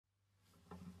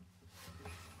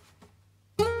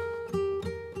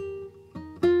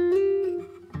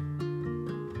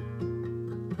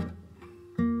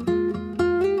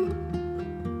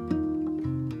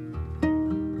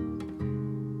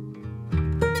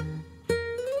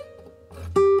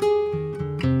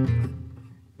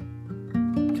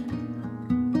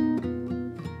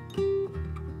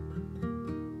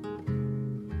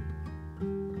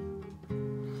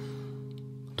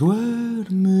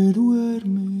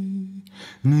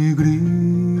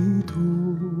negrito,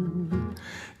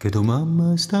 que tu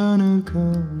mamá está en el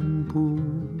campo,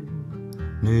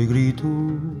 negrito,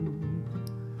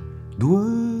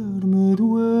 duerme,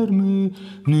 duerme,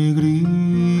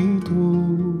 negrito,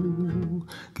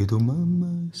 que tu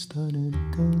mamá está en el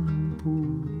campo,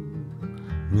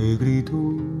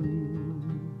 negrito,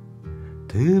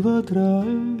 te va a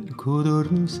traer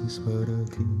codornices para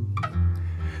ti,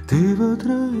 te va a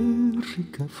traer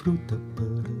rica fruta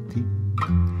para ti,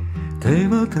 te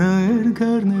va a traer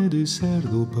carne de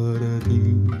cerdo para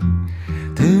ti,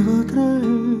 te va a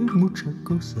traer mucha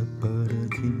cosa para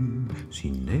ti.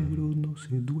 Si negro no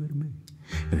se duerme,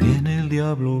 viene el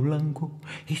diablo blanco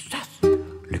y ¡zas!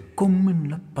 Le comen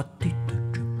la patita,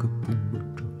 chacapumba,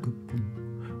 chacapum,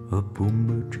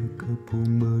 apumba,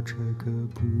 chacapumba,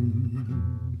 chacapum.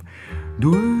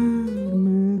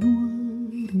 Duerme,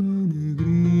 duerme,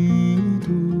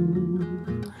 negrito,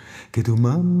 que tu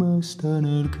mamá está en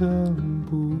el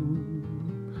campo,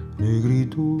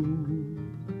 negrito,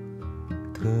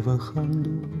 trabajando,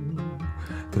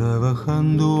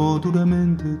 trabajando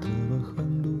duramente,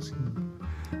 trabajando, sí,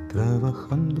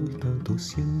 trabajando está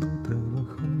tosiendo,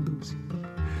 trabajando, sí,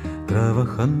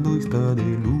 trabajando está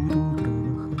de luto,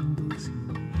 trabajando, sí,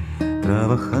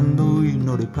 trabajando y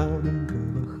no le pagan,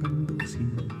 trabajando, sí,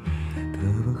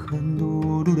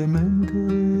 trabajando duramente.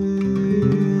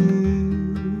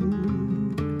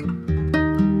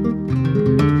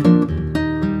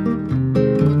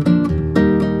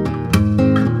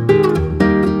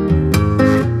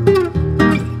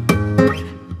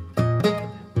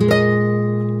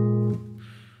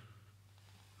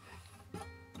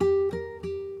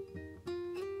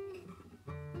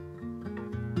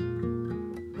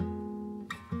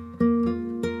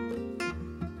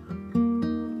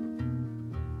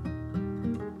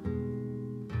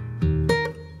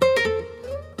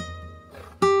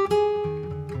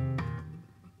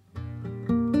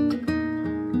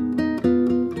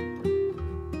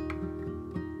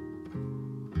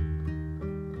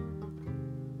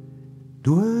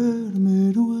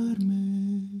 Duerme,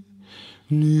 duerme,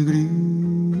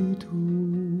 negrito.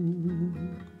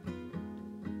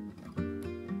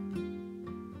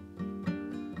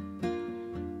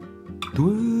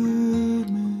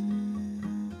 Duerme,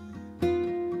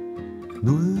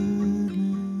 duerme,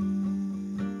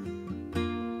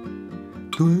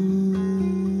 duerme,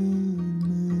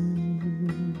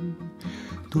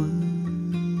 duerme,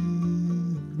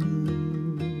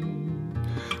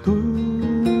 duerme.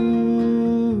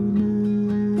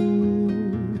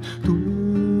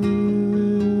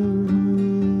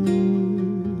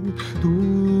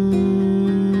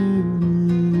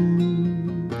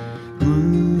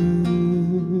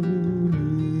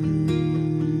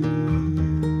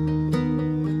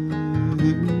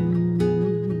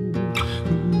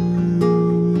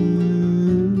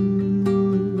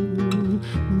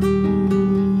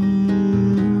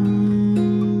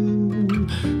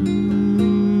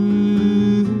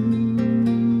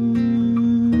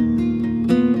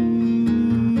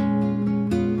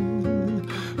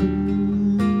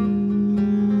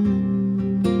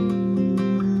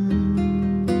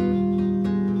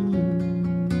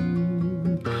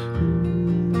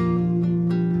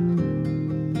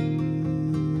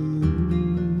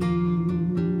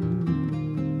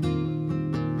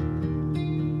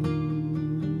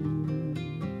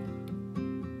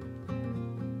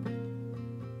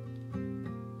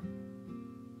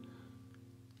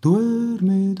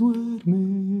 Duerme, duerme,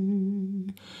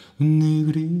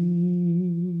 negrito.